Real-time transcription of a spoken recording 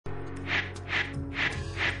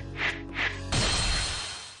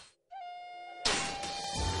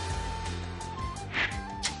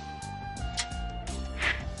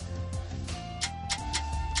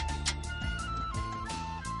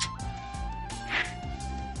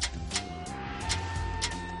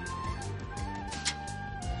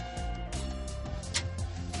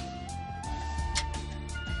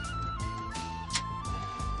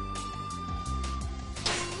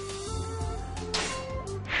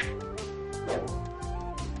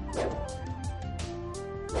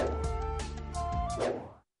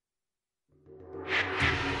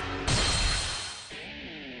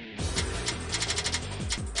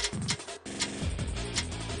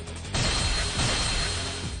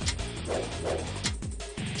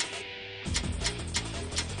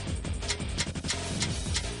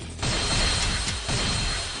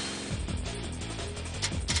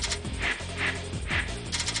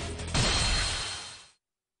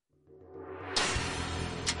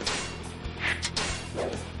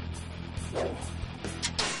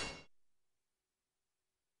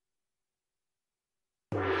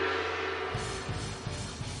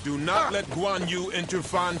Do not let Guan Yu enter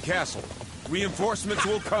Fan Castle. Reinforcements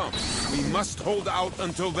will come. We must hold out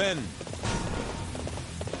until then.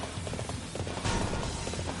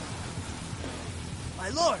 My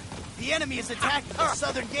lord, the enemy has attacked the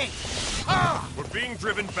southern gate. We're being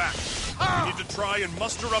driven back. We need to try and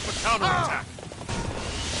muster up a counterattack.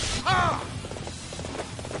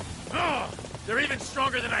 They're even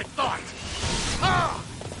stronger than I thought.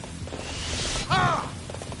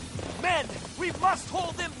 Men, we must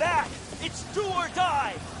hold them back. It's do or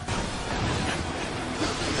die.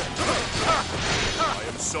 I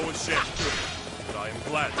am so ashamed, but I am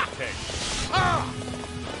glad you came.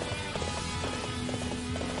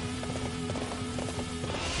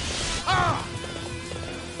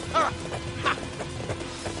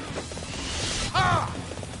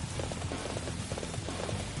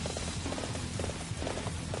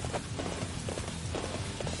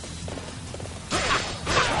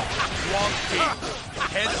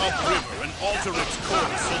 Head upriver and alter its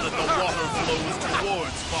course so that the water flows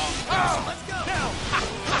towards Fan Castle. Let's go! Now!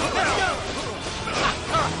 Let's go!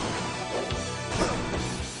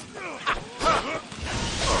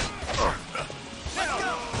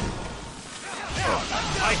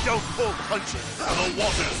 I don't pull punches. The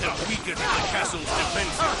waters have weakened the castle's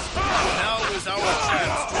defenses. Now is our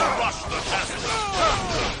chance to rush the castle.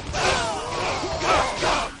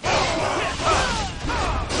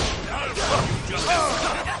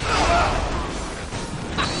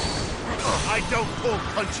 I don't pull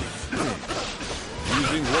punches.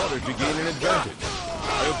 Using water to gain an advantage.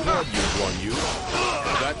 I applaud you, Guan Yu.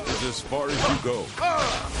 That is as far as you go.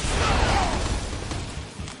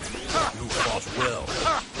 You fought well.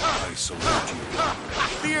 I salute you.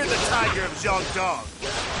 Fear the tiger of Jiangdong.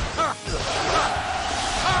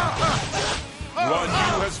 Guan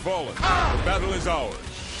Yu has fallen. The battle is ours.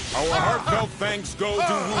 Our heartfelt thanks go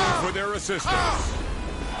to Wu for their assistance.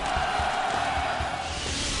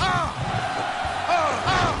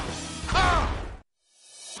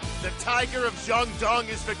 The tiger of Jiangdong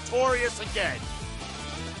is victorious again.